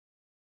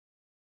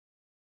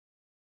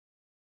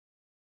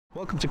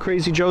Welcome to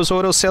Crazy Joe's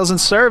Auto Sales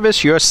and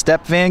Service, your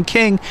step van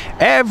king.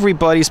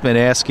 Everybody's been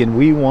asking,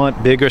 we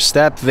want bigger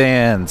step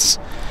vans.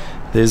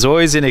 There's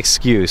always an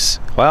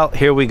excuse. Well,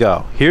 here we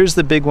go. Here's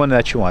the big one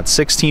that you want,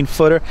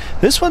 16-footer.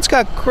 This one's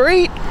got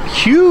great,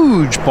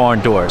 huge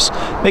barn doors.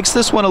 Makes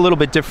this one a little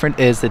bit different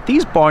is that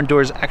these barn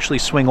doors actually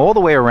swing all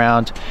the way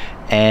around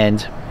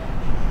and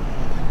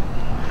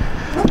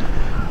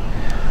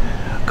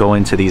go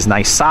into these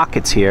nice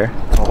sockets here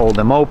to hold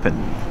them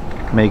open,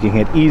 making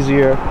it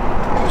easier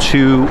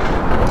to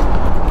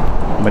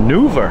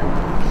maneuver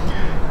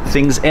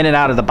things in and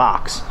out of the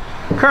box.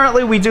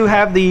 Currently we do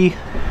have the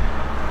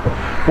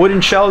wooden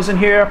shelves in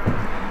here.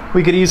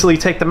 We could easily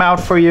take them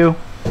out for you.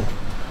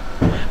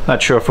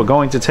 Not sure if we're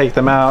going to take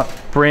them out.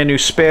 Brand new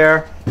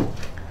spare,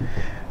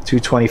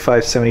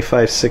 225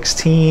 75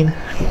 16.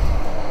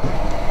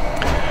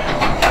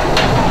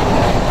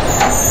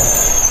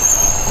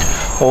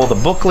 All the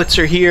booklets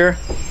are here.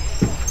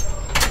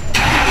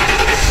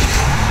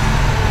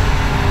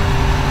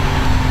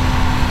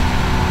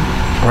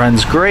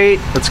 Runs great.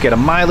 Let's get a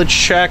mileage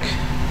check.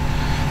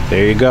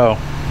 There you go.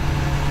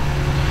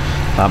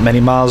 Not many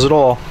miles at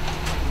all.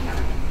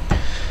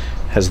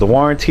 Has the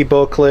warranty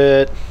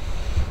booklet.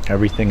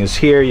 Everything is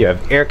here. You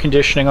have air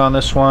conditioning on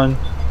this one.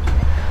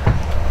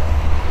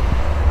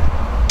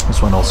 This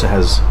one also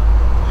has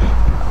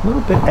a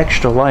little bit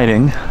extra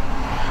lighting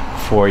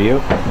for you.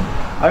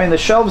 I mean, the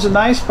shelves are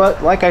nice,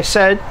 but like I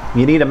said,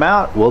 you need them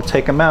out, we'll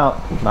take them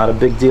out. Not a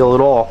big deal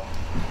at all.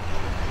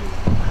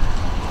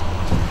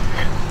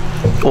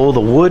 All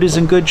the wood is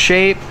in good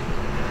shape.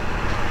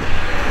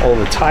 All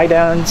the tie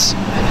downs.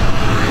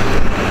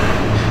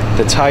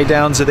 The tie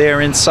downs are there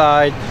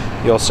inside.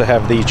 You also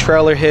have the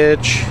trailer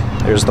hitch.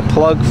 There's the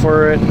plug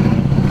for it.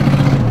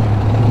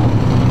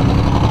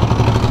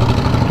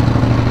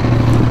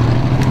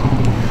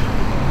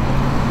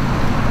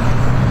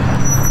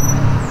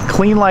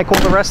 Clean like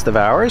all the rest of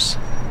ours.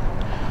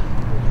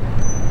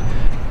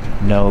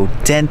 No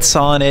dents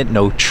on it,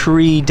 no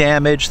tree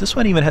damage. This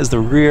one even has the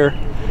rear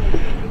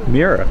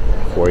mirror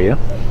for you,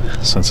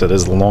 since it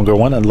is the longer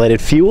one.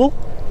 Unleaded fuel,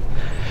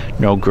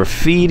 no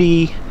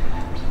graffiti.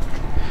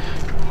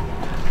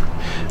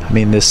 I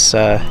mean, this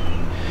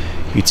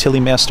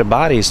Utilimaster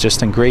body is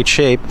just in great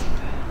shape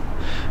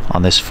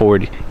on this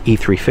Ford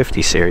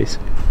E350 series.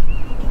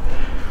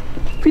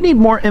 If you need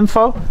more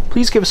info,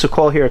 please give us a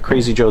call here at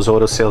Crazy Joe's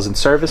Auto Sales and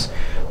Service.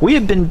 We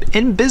have been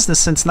in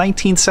business since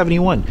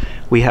 1971.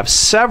 We have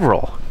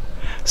several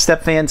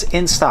step vans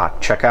in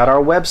stock. Check out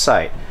our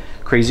website,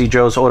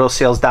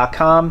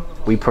 crazyjoesautosales.com.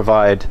 We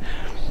provide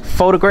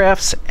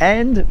photographs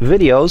and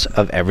videos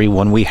of every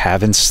one we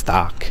have in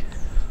stock.